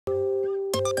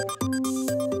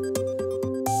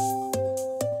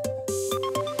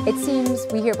It seems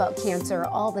we hear about cancer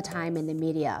all the time in the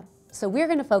media. So we're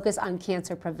going to focus on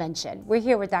cancer prevention. We're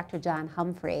here with Dr. John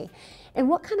Humphrey. And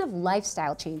what kind of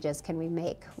lifestyle changes can we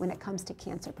make when it comes to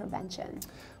cancer prevention?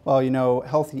 Well, you know,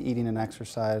 healthy eating and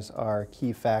exercise are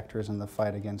key factors in the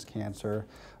fight against cancer.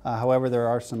 However, there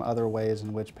are some other ways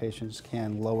in which patients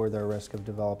can lower their risk of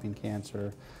developing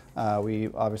cancer. We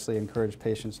obviously encourage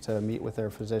patients to meet with their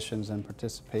physicians and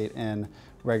participate in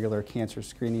regular cancer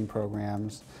screening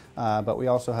programs. But we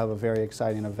also have a very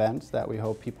exciting event that we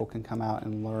hope people can come out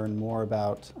and learn more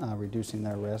about reducing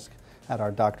their risk at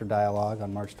our Doctor Dialogue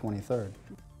on March 23rd.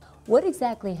 What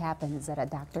exactly happens at a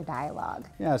Doctor Dialogue?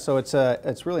 Yeah, so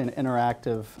it's really an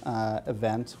interactive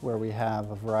event where we have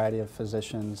a variety of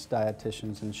physicians,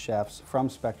 dietitians, and chefs from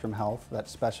Spectrum Health that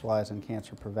specialize in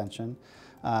cancer prevention.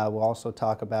 We'll also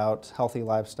talk about healthy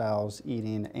lifestyles,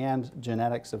 eating, and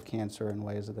genetics of cancer in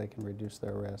ways that they can reduce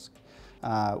their risk.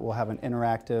 We'll have an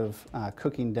interactive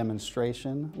cooking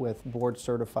demonstration with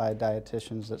board-certified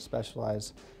dietitians that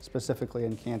specialize specifically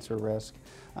in cancer risk,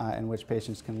 in which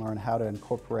patients can learn how to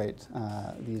incorporate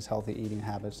these healthy eating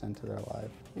habits into their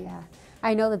life. Yeah,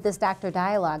 I know that this Doctor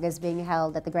Dialogue is being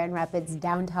held at the Grand Rapids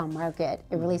Downtown Market.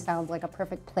 It really sounds like a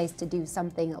perfect place to do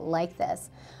something like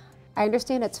this. I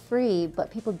understand it's free, but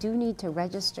people do need to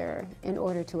register in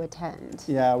order to attend.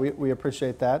 Yeah, we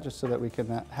appreciate that, just so that we can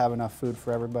have enough food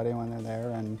for everybody when they're there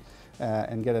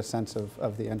and get a sense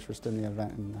of the interest in the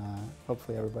event, and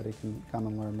hopefully everybody can come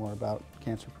and learn more about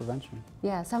cancer prevention.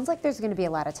 Yeah, sounds like there's going to be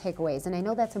a lot of takeaways, and I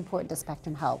know that's important to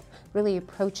Spectrum Health, really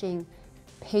approaching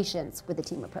patients with a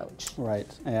team approach. Right,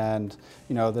 and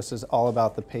you know, this is all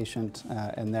about the patient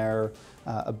and their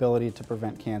ability to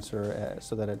prevent cancer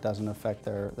so that it doesn't affect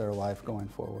their life going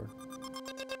forward.